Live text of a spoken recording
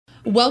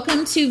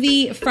Welcome to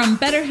the From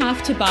Better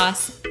Half to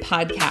Boss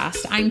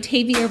podcast. I'm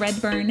Tavia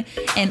Redburn,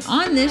 and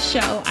on this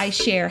show, I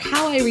share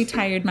how I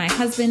retired my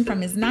husband from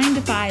his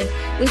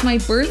 9-to-5 with my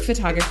birth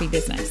photography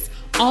business,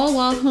 all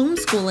while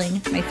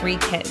homeschooling my 3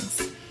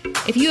 kids.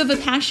 If you have a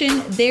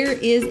passion, there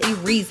is a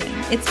reason.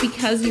 It's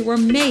because you were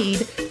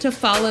made to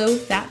follow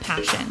that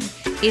passion.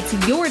 It's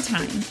your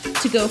time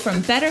to go from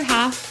better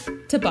half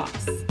to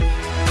boss.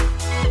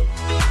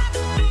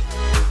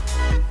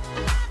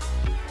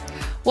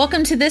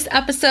 Welcome to this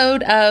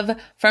episode of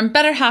From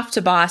Better Half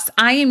to Boss.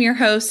 I am your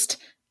host,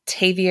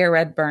 Tavia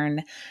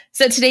Redburn.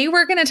 So today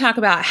we're going to talk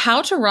about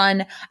how to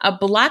run a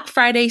Black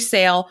Friday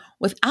sale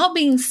without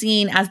being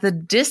seen as the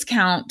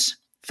discount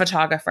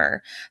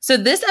photographer. So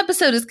this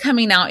episode is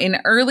coming out in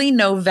early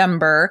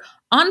November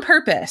on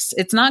purpose.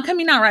 It's not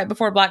coming out right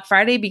before Black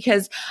Friday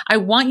because I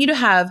want you to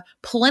have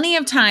plenty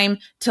of time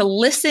to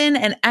listen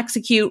and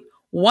execute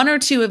 1 or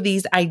 2 of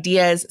these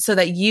ideas so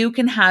that you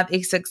can have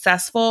a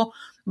successful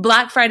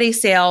Black Friday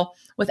sale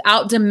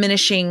without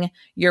diminishing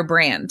your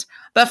brand.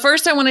 But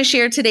first, I want to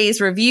share today's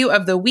review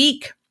of the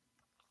week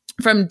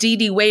from Dee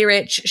Dee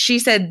Wayrich. She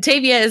said,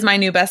 Tavia is my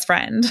new best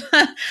friend.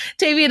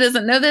 Tavia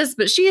doesn't know this,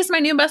 but she is my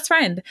new best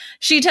friend.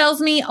 She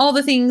tells me all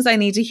the things I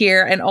need to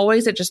hear and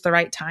always at just the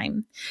right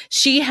time.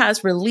 She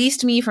has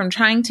released me from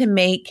trying to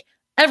make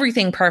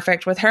everything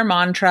perfect with her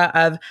mantra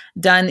of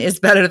done is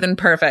better than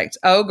perfect.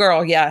 Oh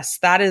girl, yes,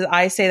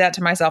 I say that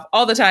to myself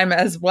all the time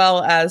as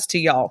well as to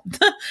y'all.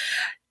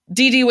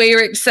 Dee Dee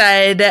Wayrich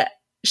said,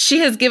 she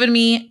has given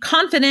me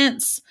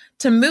confidence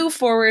to move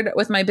forward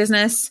with my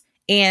business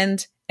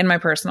and in my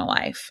personal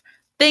life.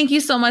 Thank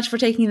you so much for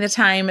taking the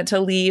time to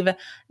leave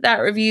that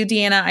review,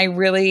 Deanna. I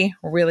really,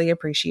 really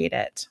appreciate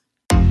it.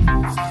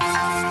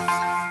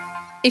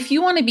 If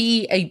you want to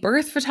be a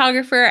birth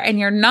photographer and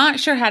you're not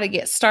sure how to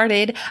get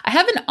started, I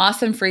have an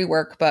awesome free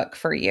workbook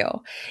for you.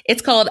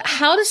 It's called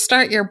How to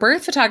Start Your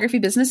Birth Photography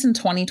Business in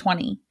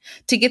 2020.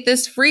 To get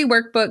this free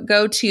workbook,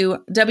 go to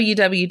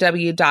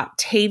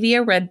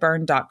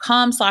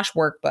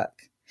www.taviaredburn.com/workbook.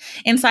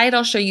 Inside,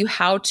 I'll show you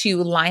how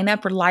to line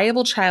up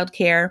reliable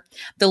childcare,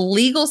 the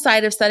legal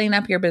side of setting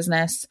up your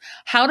business,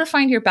 how to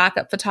find your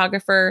backup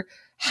photographer,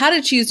 how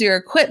to choose your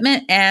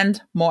equipment,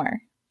 and more.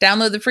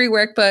 Download the free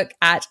workbook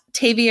at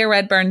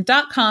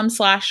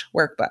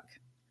taviaredburn.com/workbook.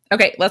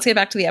 Okay, let's get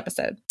back to the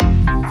episode.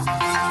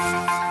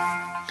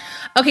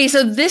 Okay,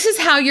 so this is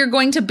how you're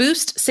going to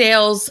boost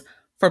sales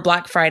for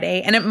Black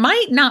Friday, and it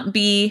might not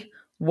be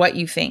what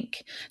you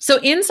think. So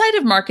inside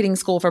of Marketing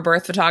School for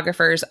Birth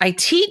Photographers, I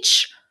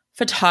teach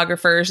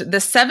photographers the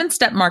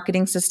 7-step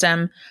marketing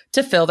system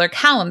to fill their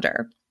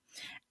calendar.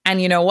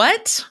 And you know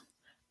what?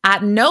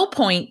 At no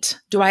point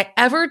do I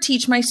ever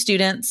teach my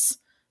students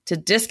to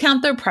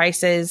discount their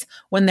prices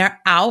when they're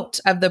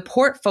out of the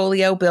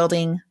portfolio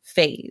building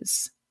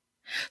phase.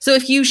 So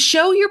if you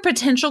show your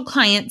potential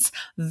clients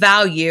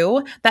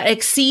value that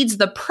exceeds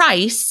the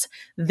price,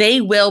 they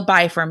will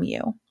buy from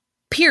you.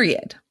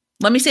 Period.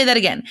 Let me say that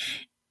again.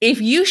 If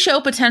you show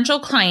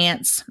potential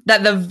clients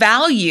that the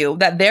value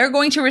that they're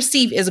going to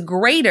receive is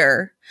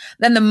greater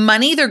than the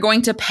money they're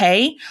going to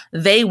pay,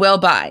 they will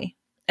buy.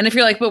 And if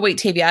you're like, but wait,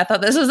 Tavia, I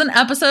thought this was an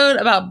episode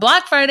about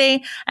Black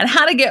Friday and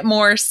how to get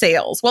more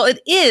sales. Well, it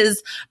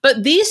is,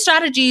 but these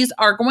strategies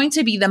are going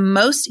to be the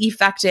most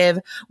effective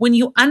when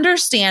you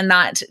understand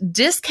that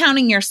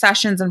discounting your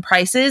sessions and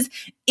prices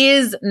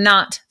is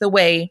not the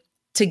way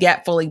to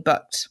get fully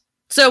booked.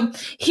 So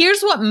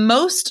here's what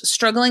most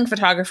struggling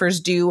photographers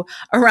do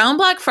around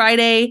Black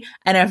Friday.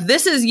 And if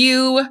this is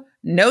you,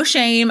 no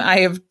shame.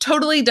 I have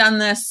totally done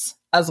this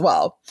as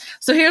well.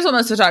 So here's what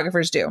most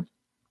photographers do.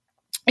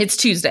 It's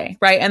Tuesday,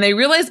 right? And they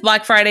realize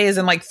Black Friday is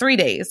in like 3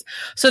 days.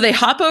 So they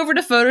hop over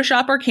to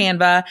Photoshop or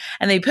Canva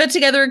and they put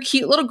together a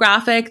cute little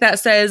graphic that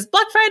says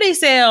Black Friday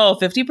sale,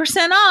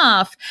 50%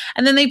 off.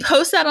 And then they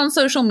post that on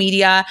social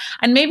media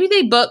and maybe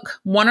they book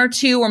 1 or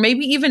 2 or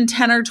maybe even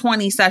 10 or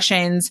 20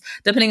 sessions,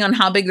 depending on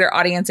how big their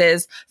audience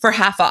is, for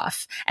half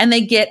off. And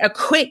they get a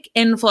quick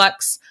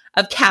influx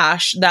of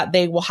cash that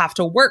they will have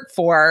to work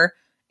for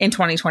in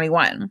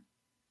 2021.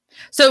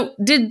 So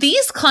did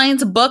these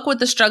clients book with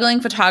the struggling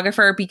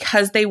photographer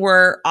because they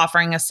were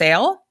offering a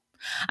sale?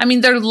 I mean,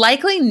 they're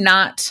likely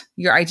not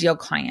your ideal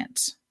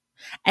client.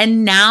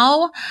 And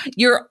now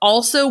you're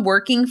also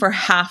working for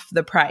half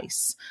the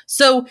price.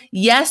 So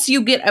yes,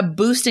 you get a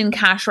boost in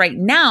cash right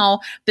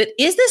now, but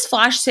is this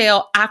flash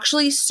sale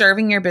actually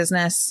serving your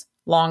business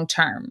long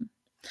term?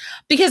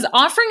 Because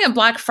offering a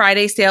Black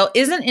Friday sale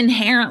isn't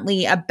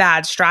inherently a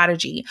bad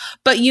strategy,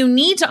 but you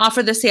need to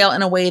offer the sale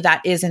in a way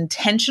that is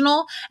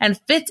intentional and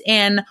fits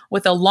in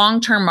with a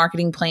long-term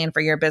marketing plan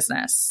for your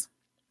business.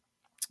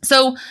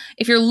 So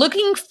if you're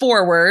looking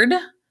forward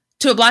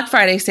to a Black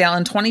Friday sale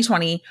in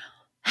 2020,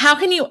 how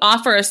can you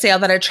offer a sale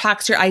that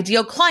attracts your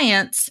ideal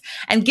clients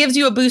and gives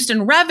you a boost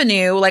in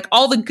revenue, like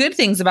all the good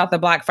things about the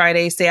Black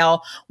Friday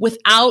sale,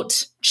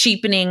 without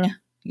cheapening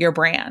your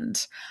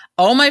brand?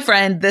 Oh, my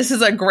friend, this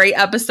is a great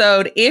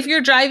episode. If you're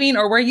driving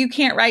or where you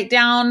can't write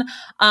down,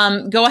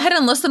 go ahead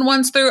and listen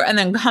once through and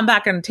then come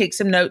back and take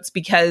some notes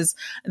because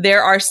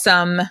there are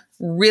some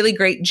really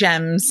great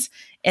gems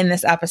in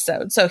this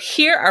episode. So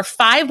here are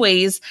 5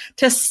 ways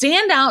to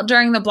stand out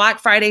during the Black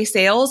Friday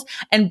sales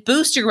and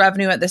boost your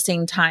revenue at the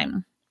same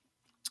time.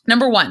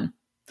 Number 1,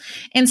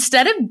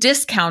 instead of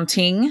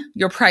discounting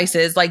your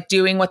prices, like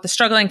doing what the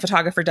struggling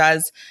photographer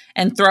does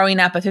and throwing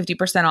up a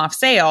 50% off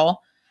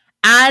sale,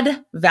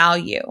 add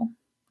value.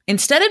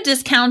 Instead of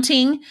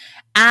discounting,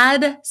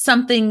 add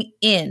something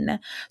in.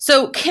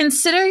 So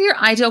consider your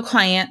ideal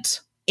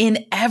client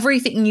in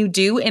everything you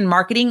do in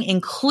marketing,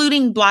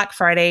 including Black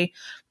Friday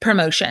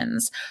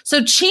promotions.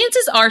 So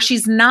chances are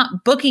she's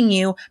not booking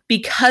you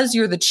because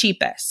you're the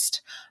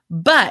cheapest,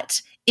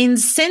 but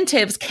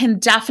incentives can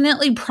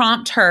definitely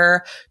prompt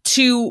her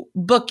to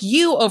book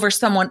you over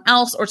someone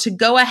else or to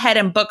go ahead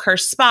and book her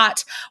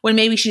spot when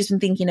maybe she's been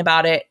thinking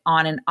about it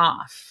on and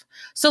off.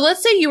 So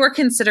let's say you were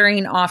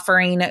considering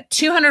offering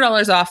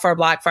 $200 off for a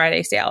Black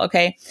Friday sale,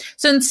 okay?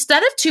 So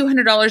instead of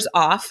 $200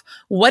 off,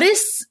 what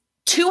is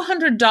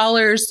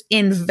 $200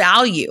 in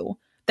value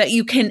that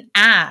you can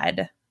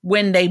add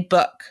when they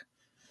book?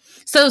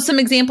 So some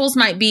examples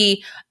might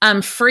be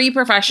free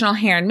professional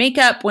hair and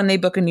makeup when they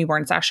book a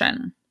newborn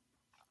session,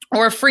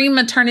 or a free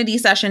maternity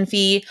session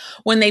fee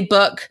when they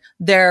book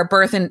their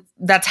birth and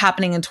that's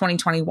happening in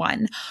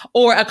 2021,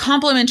 or a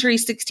complimentary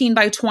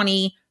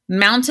 16x20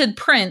 mounted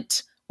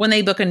print when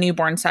they book a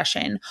newborn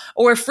session,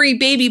 or a free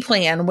baby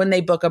plan when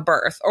they book a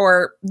birth,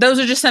 or those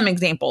are just some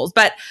examples.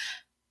 But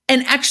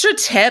an extra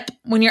tip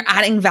when you're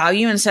adding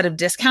value instead of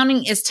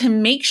discounting is to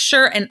make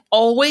sure and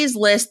always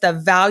list the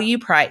value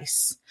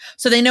price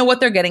so they know what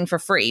they're getting for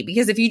free.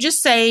 Because if you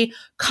just say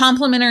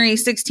complimentary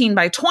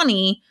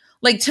 16x20,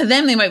 like to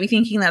them, they might be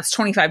thinking that's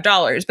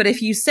 $25. But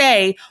if you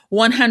say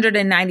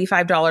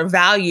 $195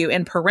 value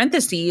in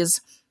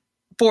parentheses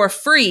for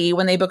free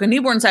when they book a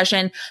newborn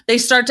session, they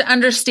start to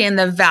understand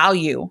the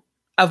value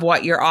of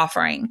what you're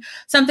offering.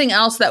 Something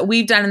else that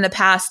we've done in the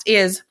past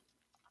is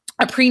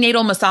a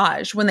prenatal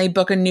massage when they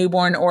book a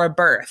newborn or a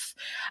birth.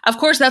 Of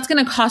course, that's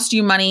going to cost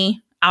you money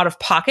out of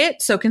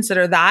pocket. So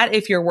consider that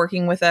if you're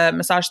working with a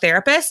massage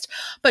therapist.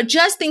 But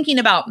just thinking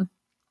about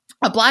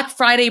a Black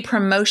Friday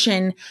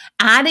promotion,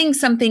 adding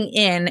something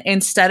in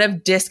instead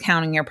of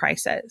discounting your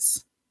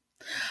prices.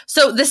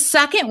 So the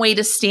second way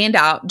to stand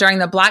out during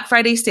the Black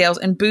Friday sales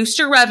and boost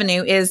your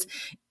revenue is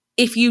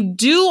if you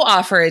do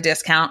offer a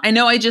discount. I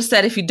know I just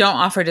said if you don't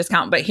offer a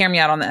discount, but hear me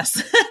out on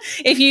this.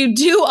 If you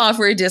do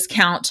offer a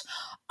discount,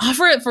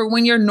 offer it for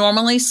when you're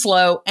normally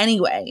slow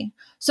anyway.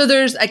 So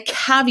there's a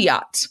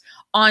caveat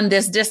on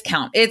this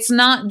discount. It's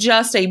not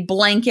just a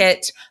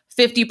blanket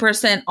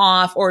 50%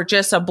 off or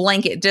just a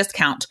blanket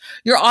discount.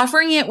 You're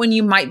offering it when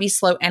you might be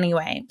slow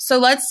anyway. So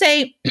let's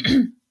say,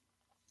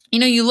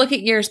 you look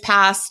at years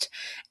past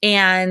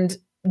and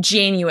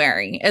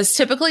January is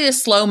typically a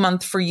slow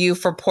month for you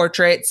for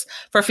portraits,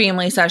 for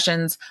family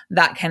sessions,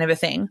 that kind of a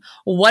thing.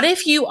 What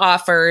if you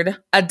offered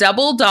a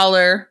double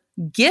dollar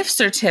gift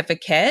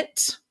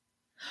certificate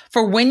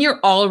for when you're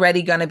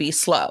already going to be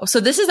slow? So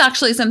this is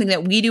actually something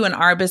that we do in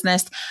our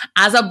business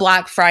as a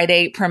Black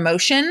Friday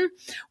promotion.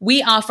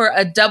 We offer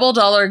a double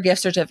dollar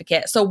gift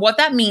certificate. So what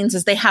that means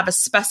is they have a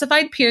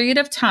specified period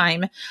of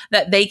time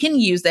that they can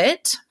use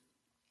it.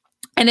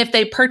 And if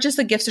they purchase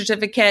a gift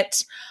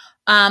certificate,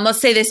 let's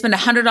say they spend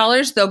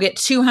 $100, they'll get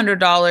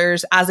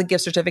 $200 as a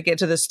gift certificate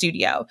to the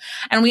studio.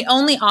 And we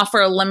only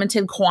offer a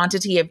limited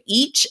quantity of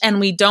each, and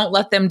we don't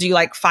let them do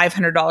like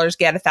 $500,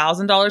 get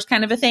 $1,000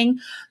 kind of a thing.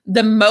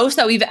 The most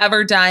that we've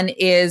ever done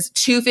is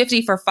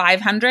 $250 for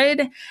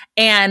 $500.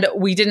 And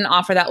we didn't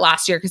offer that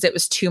last year because it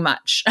was too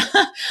much.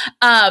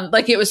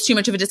 It was too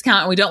much of a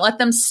discount, and we don't let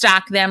them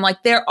stack them.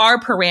 Like there are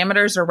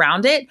parameters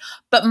around it,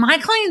 but my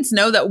clients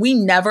know that we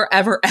never,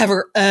 ever,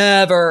 ever,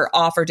 ever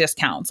offer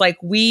discounts. Like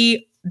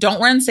we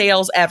don't run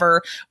sales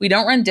ever. We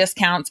don't run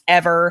discounts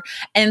ever.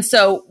 And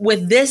so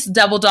with this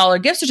double dollar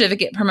gift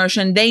certificate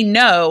promotion, they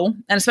know,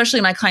 and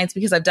especially my clients,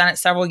 because I've done it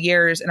several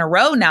years in a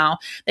row now,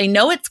 they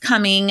know it's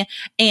coming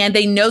and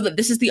they know that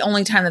this is the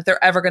only time that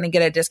they're ever going to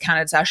get a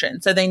discounted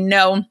session. So they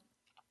know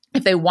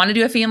if they want to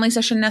do a family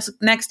session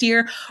next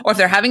year, or if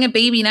they're having a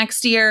baby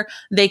next year,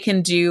 they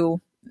can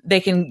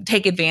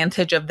take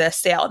advantage of this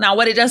sale. Now,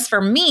 what it does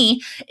for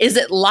me is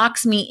it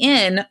locks me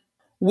in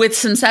with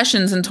some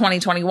sessions in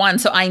 2021.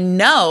 So I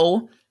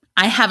know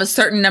I have a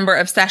certain number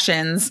of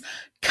sessions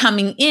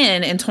coming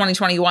in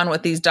 2021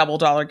 with these double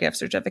dollar gift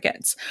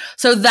certificates.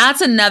 So that's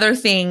another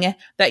thing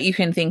that you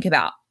can think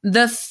about.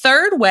 The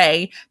third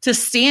way to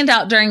stand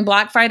out during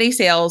Black Friday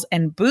sales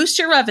and boost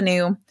your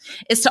revenue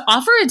is to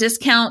offer a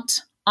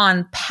discount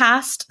on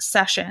past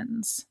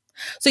sessions.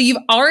 So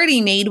you've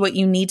already made what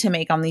you need to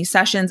make on these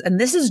sessions,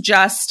 and this is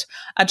just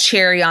a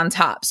cherry on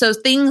top. So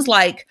things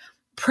like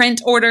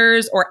print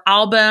orders or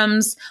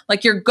albums,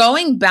 like you're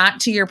going back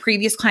to your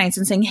previous clients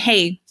and saying,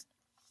 hey,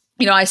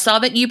 I saw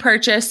that you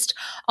purchased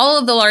all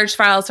of the large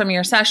files from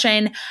your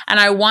session, and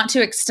I want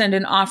to extend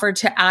an offer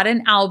to add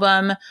an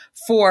album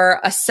for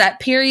a set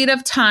period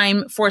of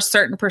time for a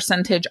certain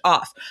percentage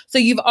off. So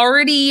you've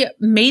already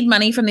made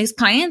money from these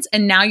clients,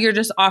 and now you're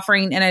just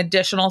offering an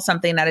additional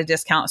something at a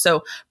discount.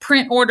 So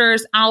print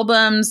orders,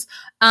 albums,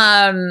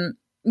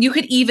 you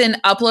could even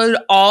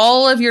upload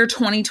all of your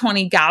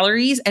 2020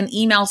 galleries and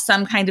email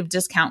some kind of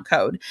discount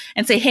code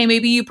and say, hey,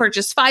 maybe you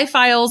purchased 5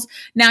 files.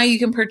 Now you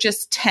can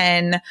purchase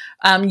 10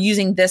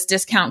 using this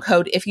discount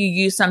code. If you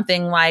use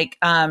something like,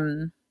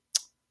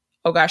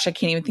 oh gosh, I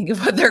can't even think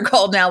of what they're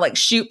called now. Like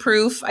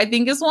Shootproof, I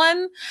think is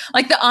one.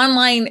 Like the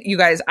online, you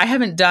guys, I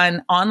haven't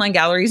done online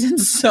galleries in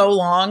so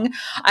long.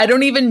 I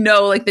don't even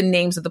know like the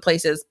names of the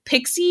places.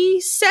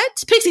 Pixie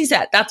Set,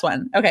 that's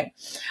one. Okay.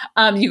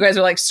 You guys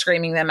are like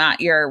screaming them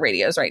at your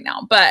radios right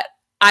now, but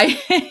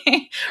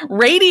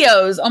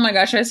radios, oh my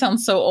gosh, I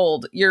sound so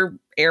old. Your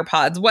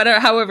AirPods,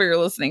 whatever, however you're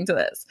listening to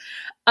this.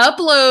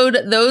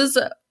 Upload those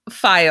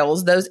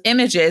files, those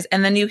images,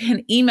 and then you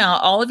can email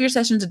all of your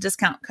sessions a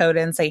discount code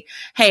and say,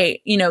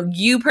 hey,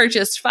 you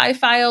purchased 5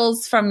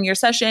 files from your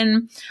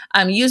session.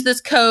 Use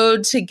this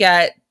code to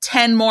get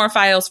 10 more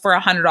files for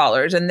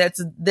 $100, and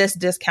that's this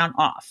discount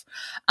off.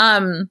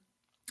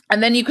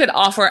 And then you could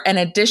offer an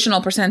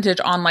additional percentage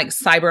on like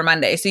Cyber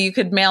Monday. So you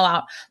could mail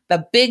out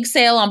the big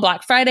sale on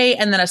Black Friday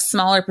and then a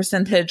smaller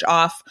percentage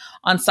off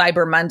on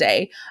Cyber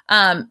Monday.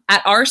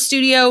 At our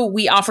studio,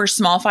 we offer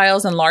small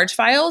files and large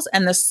files,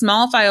 and the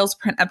small files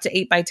print up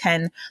to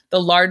 8x10.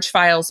 The large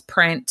files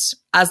print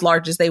as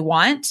large as they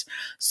want.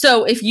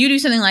 So if you do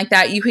something like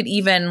that, you could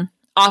even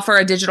offer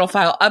a digital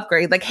file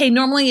upgrade. Like, hey,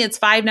 normally it's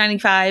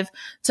 $5.95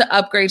 to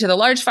upgrade to the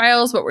large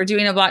files, but we're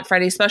doing a Black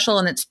Friday special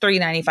and it's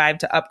 $3.95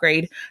 to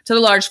upgrade to the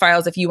large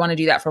files if you want to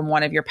do that from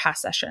one of your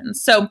past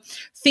sessions. So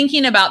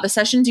thinking about the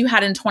sessions you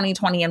had in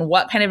 2020 and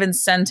what kind of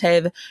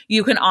incentive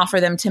you can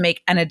offer them to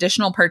make an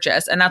additional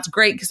purchase. And that's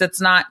great because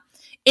it's not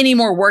any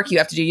more work you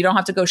have to do. You don't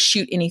have to go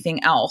shoot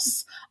anything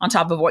else on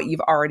top of what you've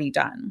already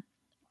done.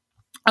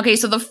 Okay,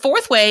 so the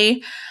fourth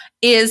way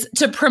is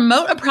to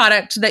promote a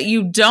product that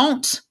you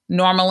don't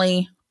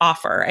normally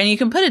offer. And you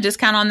can put a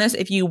discount on this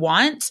if you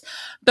want,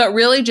 but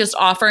really just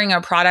offering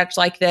a product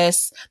like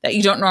this that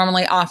you don't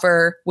normally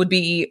offer would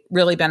be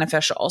really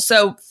beneficial.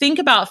 So think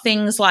about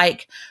things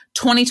like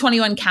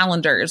 2021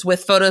 calendars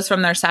with photos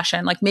from their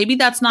session. Like maybe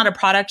that's not a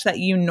product that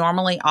you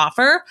normally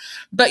offer,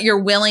 but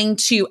you're willing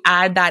to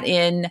add that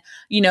in,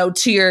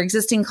 to your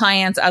existing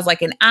clients as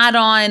like an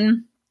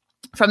add-on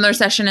from their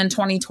session in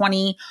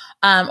 2020,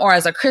 or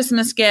as a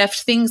Christmas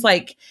gift. Things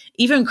like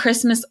even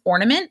Christmas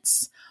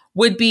ornaments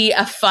would be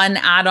a fun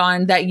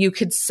add-on that you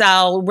could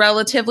sell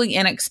relatively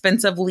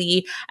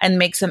inexpensively and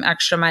make some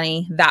extra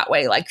money that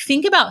way. Like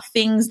think about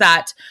things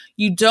that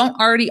you don't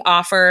already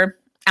offer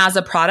as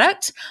a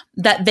product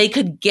that they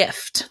could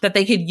gift, that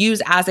they could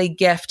use as a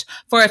gift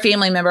for a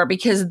family member,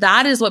 because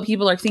that is what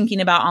people are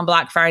thinking about on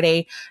Black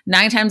Friday.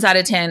 9 times out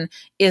of 10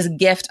 is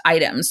gift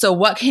items. So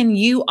what can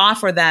you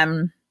offer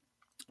them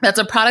that's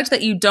a product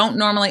that you don't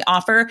normally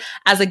offer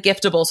as a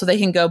giftable, so they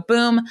can go,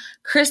 boom,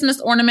 Christmas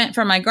ornament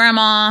for my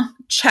grandma,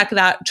 check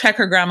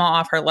her grandma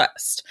off her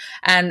list.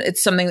 And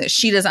it's something that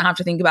she doesn't have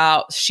to think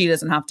about. She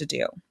doesn't have to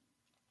do.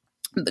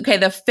 Okay.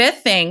 The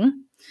fifth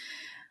thing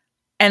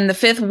and the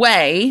fifth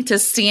way to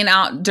stand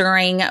out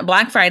during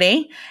Black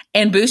Friday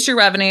and boost your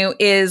revenue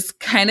is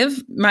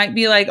might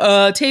be like,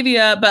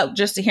 Tavia, but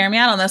just to hear me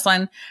out on this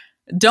one,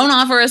 don't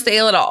offer a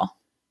sale at all.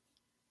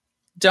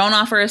 Don't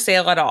offer a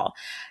sale at all.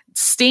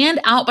 Stand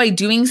out by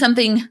doing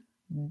something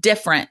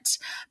different,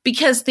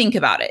 because think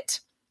about it.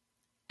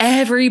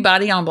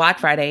 Everybody on Black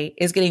Friday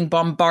is getting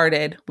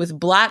bombarded with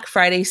Black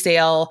Friday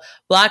sale,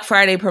 Black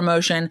Friday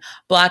promotion,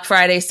 Black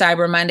Friday,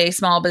 Cyber Monday,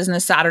 Small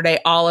Business Saturday,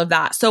 all of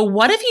that. So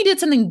what if you did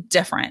something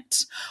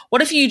different?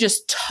 What if you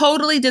just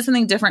totally did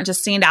something different to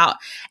stand out?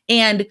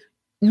 And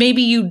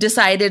maybe you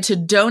decided to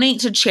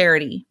donate to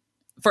charity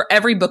for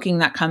every booking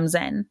that comes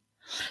in.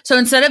 So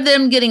instead of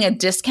them getting a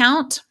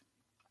discount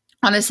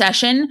on a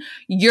session,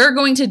 you're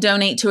going to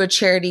donate to a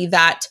charity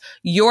that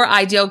your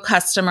ideal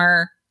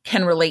customer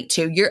can relate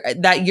to,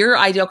 that your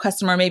ideal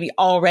customer maybe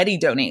already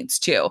donates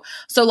to.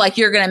 So like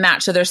you're going to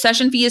match. So their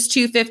session fee is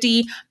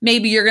 $250.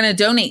 Maybe you're going to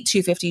donate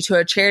 $250 to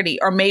a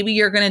charity, or maybe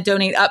you're going to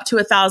donate up to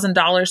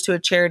 $1,000 to a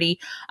charity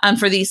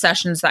for these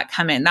sessions that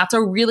come in. That's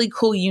a really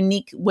cool,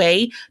 unique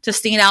way to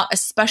stand out,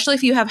 especially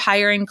if you have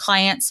higher end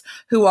clients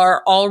who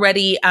are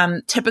already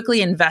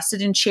typically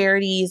invested in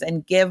charities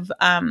and give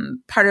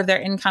part of their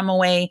income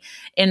away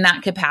in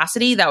that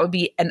capacity. That would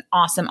be an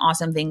awesome,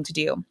 awesome thing to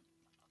do.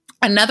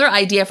 Another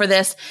idea for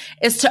this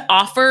is to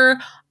offer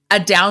a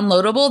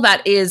downloadable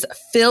that is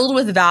filled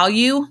with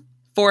value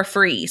for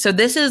free. So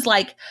this is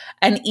like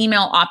an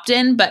email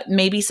opt-in, but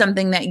maybe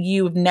something that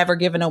you've never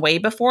given away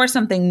before,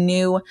 something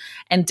new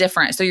and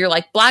different. So you're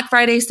like, Black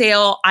Friday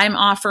sale, I'm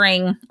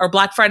offering, or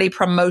Black Friday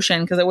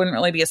promotion, because it wouldn't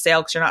really be a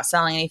sale because you're not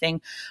selling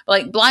anything. But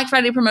like Black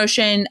Friday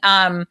promotion,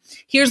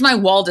 here's my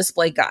wall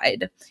display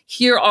guide.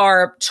 Here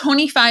are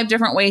 25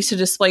 different ways to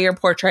display your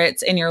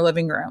portraits in your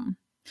living room.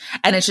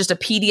 And it's just a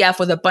PDF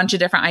with a bunch of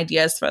different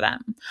ideas for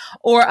them.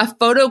 Or a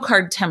photo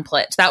card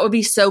template. That would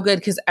be so good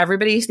because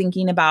everybody's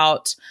thinking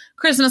about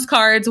Christmas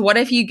cards. What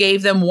if you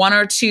gave them one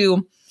or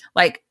two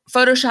like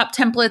Photoshop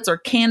templates or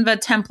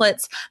Canva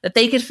templates that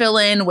they could fill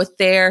in with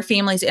their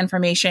family's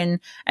information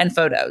and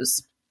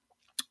photos?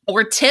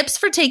 Or tips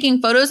for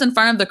taking photos in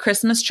front of the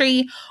Christmas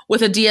tree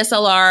with a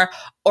DSLR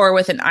or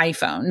with an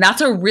iPhone.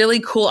 That's a really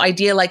cool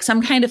idea, like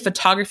some kind of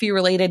photography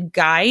related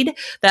guide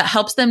that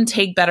helps them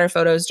take better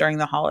photos during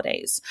the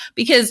holidays,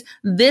 because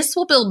this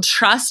will build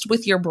trust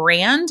with your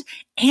brand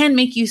and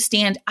make you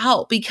stand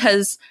out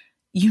because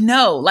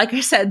like I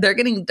said, they're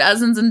getting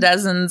dozens and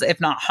dozens, if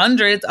not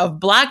hundreds, of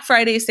Black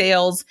Friday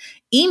sales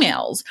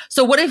emails.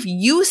 So what if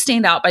you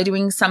stand out by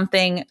doing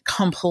something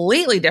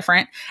completely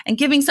different and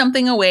giving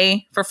something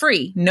away for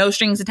free? No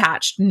strings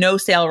attached, no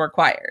sale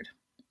required.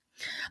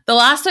 The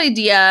last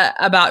idea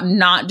about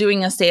not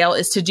doing a sale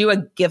is to do a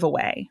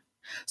giveaway.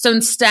 So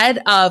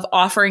instead of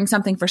offering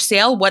something for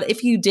sale, what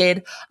if you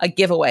did a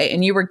giveaway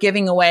and you were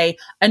giving away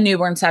a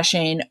newborn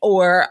session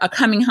or a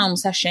coming home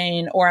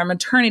session or a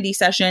maternity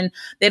session?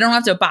 They don't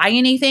have to buy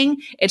anything.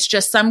 It's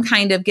just some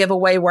kind of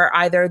giveaway where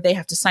either they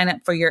have to sign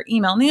up for your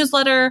email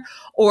newsletter,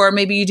 or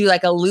maybe you do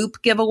like a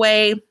loop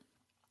giveaway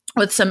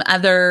with some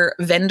other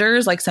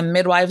vendors, like some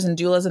midwives and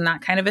doulas and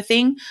that kind of a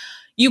thing.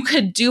 You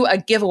could do a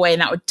giveaway,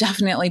 and that would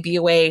definitely be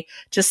a way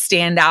to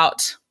stand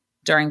out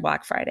during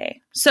Black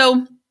Friday.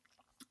 So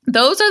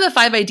those are the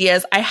 5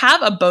 ideas. I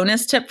have a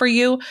bonus tip for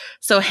you,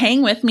 so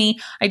hang with me.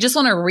 I just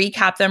want to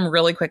recap them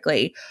really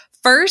quickly.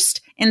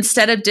 First,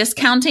 instead of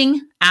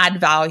discounting, add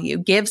value.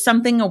 Give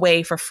something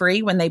away for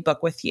free when they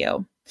book with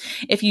you.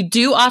 If you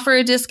do offer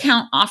a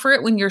discount, offer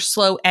it when you're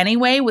slow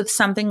anyway with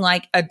something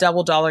like a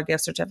double dollar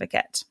gift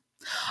certificate.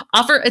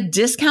 Offer a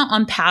discount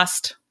on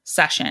past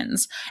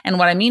sessions. And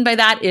what I mean by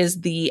that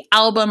is the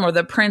album or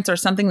the prints or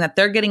something that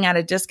they're getting at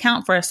a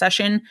discount for a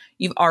session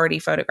you've already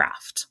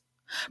photographed.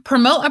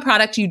 Promote a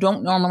product you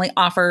don't normally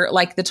offer,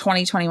 like the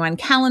 2021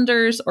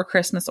 calendars or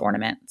Christmas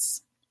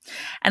ornaments.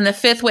 And the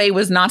 5th way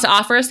was not to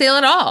offer a sale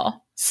at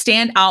all.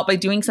 Stand out by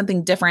doing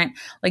something different,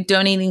 like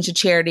donating to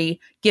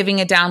charity,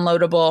 giving a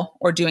downloadable,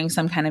 or doing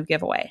some kind of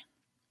giveaway.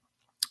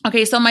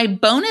 Okay, so my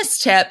bonus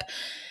tip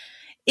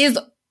is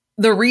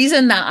the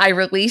reason that I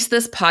released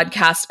this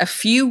podcast a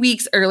few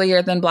weeks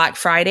earlier than Black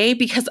Friday,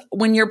 because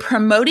when you're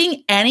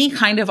promoting any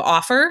kind of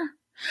offer,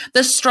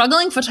 the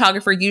struggling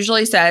photographer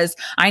usually says,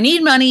 I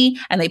need money,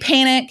 and they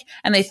panic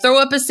and they throw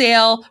up a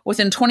sale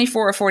within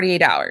 24 or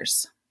 48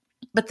 hours.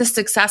 But the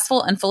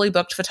successful and fully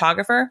booked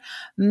photographer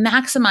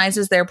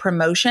maximizes their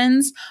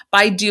promotions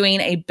by doing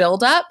a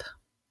build-up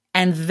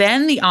and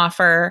then the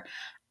offer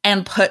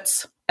and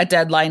puts a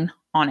deadline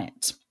on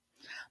it.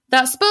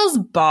 That spells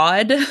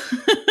BOD,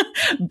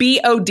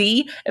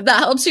 B-O-D, if that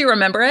helps you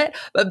remember it.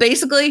 But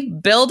basically,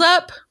 build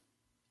up,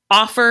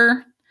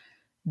 offer,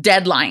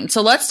 deadline.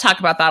 So let's talk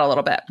about that a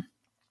little bit.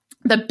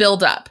 The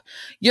build up.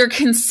 You're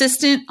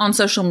consistent on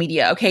social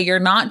media, okay? You're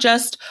not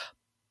just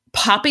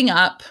popping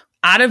up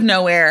out of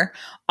nowhere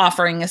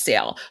offering a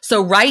sale.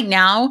 So right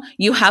now,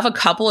 you have a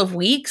couple of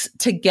weeks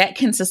to get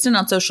consistent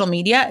on social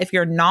media. If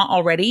you're not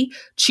already,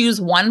 choose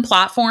one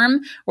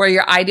platform where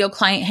your ideal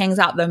client hangs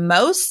out the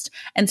most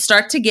and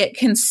start to get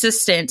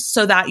consistent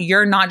so that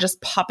you're not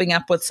just popping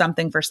up with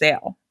something for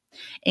sale.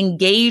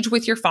 Engage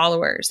with your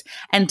followers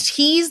and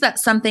tease that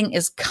something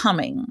is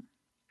coming.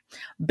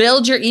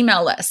 Build your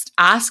email list.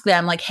 Ask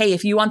them like, hey,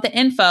 if you want the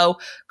info,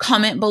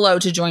 comment below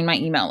to join my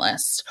email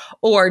list,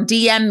 or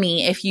DM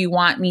me if you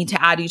want me to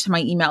add you to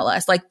my email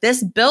list. Like,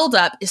 this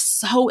buildup is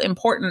so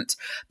important,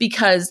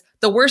 because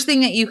the worst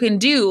thing that you can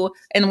do,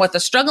 and what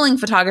the struggling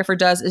photographer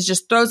does, is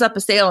just throws up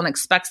a sale and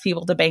expects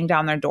people to bang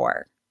down their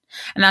door.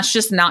 And that's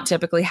just not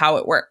typically how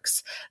it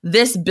works.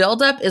 This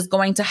buildup is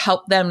going to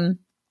help them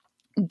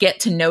get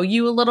to know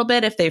you a little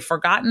bit if they've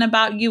forgotten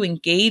about you,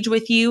 engage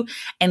with you,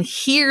 and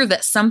hear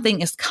that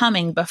something is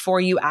coming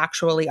before you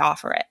actually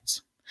offer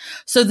it.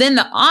 So then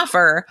the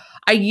offer,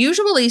 I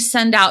usually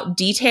send out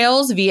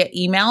details via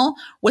email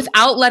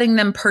without letting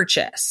them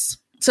purchase.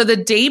 So the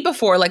day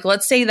before, like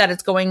let's say that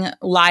it's going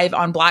live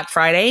on Black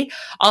Friday,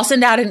 I'll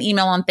send out an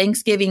email on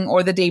Thanksgiving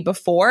or the day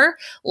before,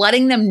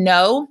 letting them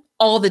know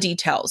all the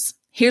details.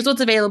 Here's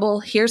what's available.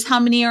 Here's how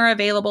many are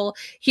available.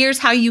 Here's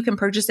how you can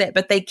purchase it,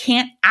 but they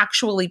can't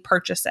actually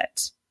purchase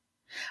it.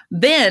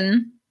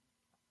 Then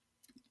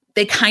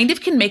they kind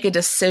of can make a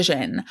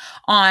decision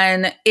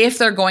on if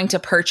they're going to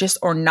purchase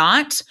or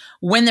not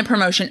when the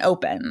promotion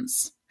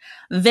opens.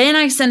 Then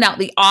I send out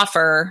the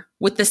offer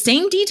with the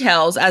same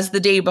details as the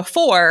day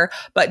before,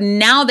 but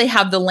now they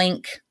have the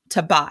link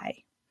to buy.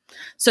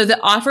 So the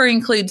offer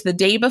includes the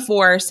day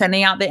before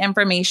sending out the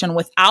information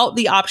without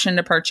the option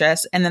to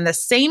purchase, and then the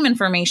same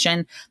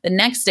information the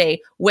next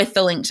day with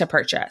the link to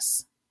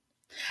purchase.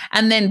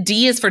 And then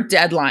D is for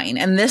deadline.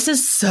 And this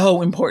is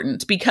so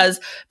important because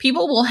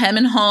people will hem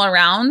and haw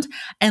around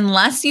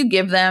unless you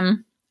give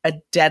them a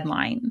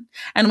deadline.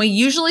 And we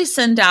usually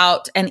send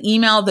out an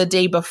email the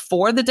day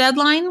before the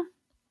deadline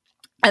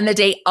and the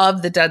date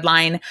of the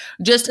deadline,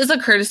 just as a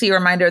courtesy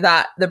reminder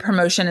that the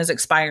promotion is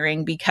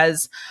expiring,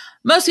 because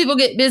most people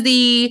get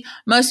busy.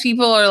 Most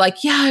people are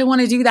like, yeah, I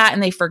want to do that.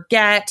 And they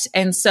forget.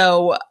 And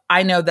so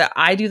I know that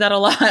I do that a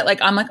lot. Like,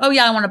 I'm like, oh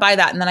yeah, I want to buy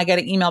that. And then I get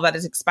an email that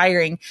it's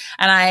expiring.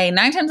 And I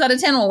 9 times out of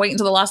 10 will wait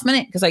until the last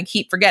minute because I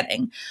keep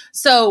forgetting.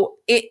 So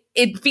it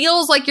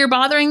feels like you're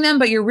bothering them,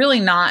 but you're really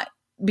not,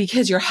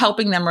 because you're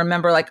helping them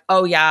remember like,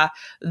 oh yeah,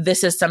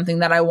 this is something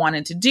that I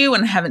wanted to do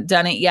and haven't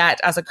done it yet,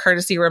 as a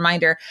courtesy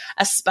reminder,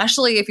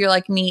 especially if you're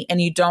like me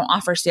and you don't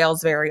offer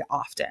sales very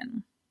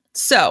often.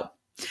 So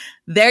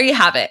there you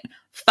have it.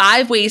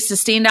 5 ways to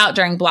stand out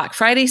during Black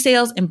Friday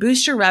sales and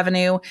boost your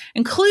revenue,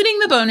 including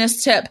the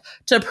bonus tip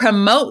to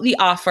promote the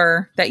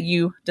offer that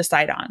you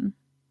decide on.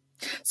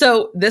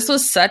 So this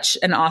was such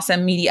an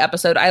awesome, meaty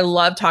episode. I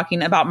love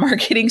talking about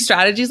marketing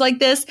strategies like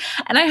this,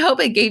 and I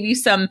hope it gave you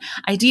some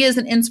ideas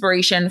and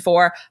inspiration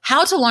for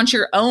how to launch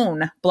your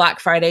own Black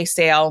Friday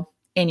sale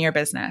in your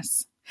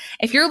business.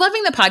 If you're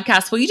loving the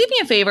podcast, will you do me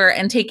a favor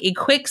and take a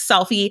quick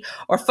selfie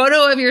or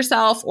photo of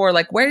yourself or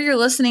like where you're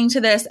listening to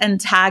this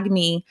and tag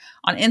me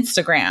on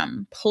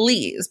Instagram,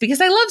 please? Because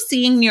I love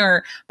seeing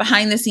your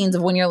behind the scenes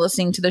of when you're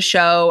listening to the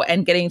show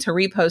and getting to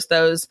repost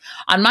those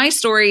on my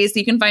stories.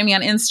 You can find me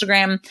on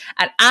Instagram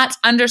at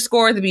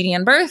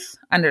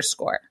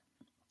 @_thebeautyandbirth_.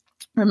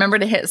 Remember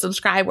to hit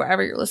subscribe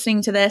wherever you're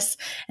listening to this.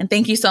 And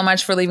thank you so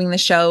much for leaving the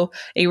show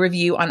a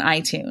review on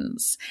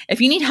iTunes.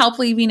 If you need help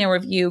leaving a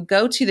review,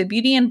 go to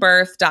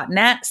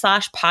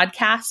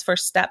thebeautyandbirth.net/podcast for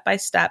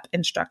step-by-step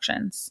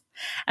instructions.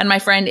 And my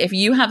friend, if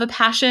you have a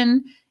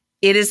passion,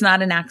 it is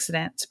not an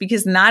accident,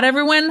 because not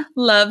everyone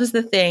loves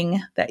the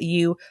thing that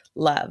you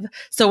love.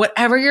 So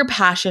whatever your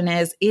passion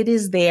is, it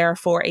is there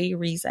for a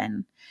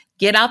reason.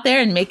 Get out there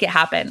and make it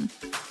happen.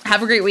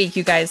 Have a great week,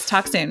 you guys.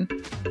 Talk soon.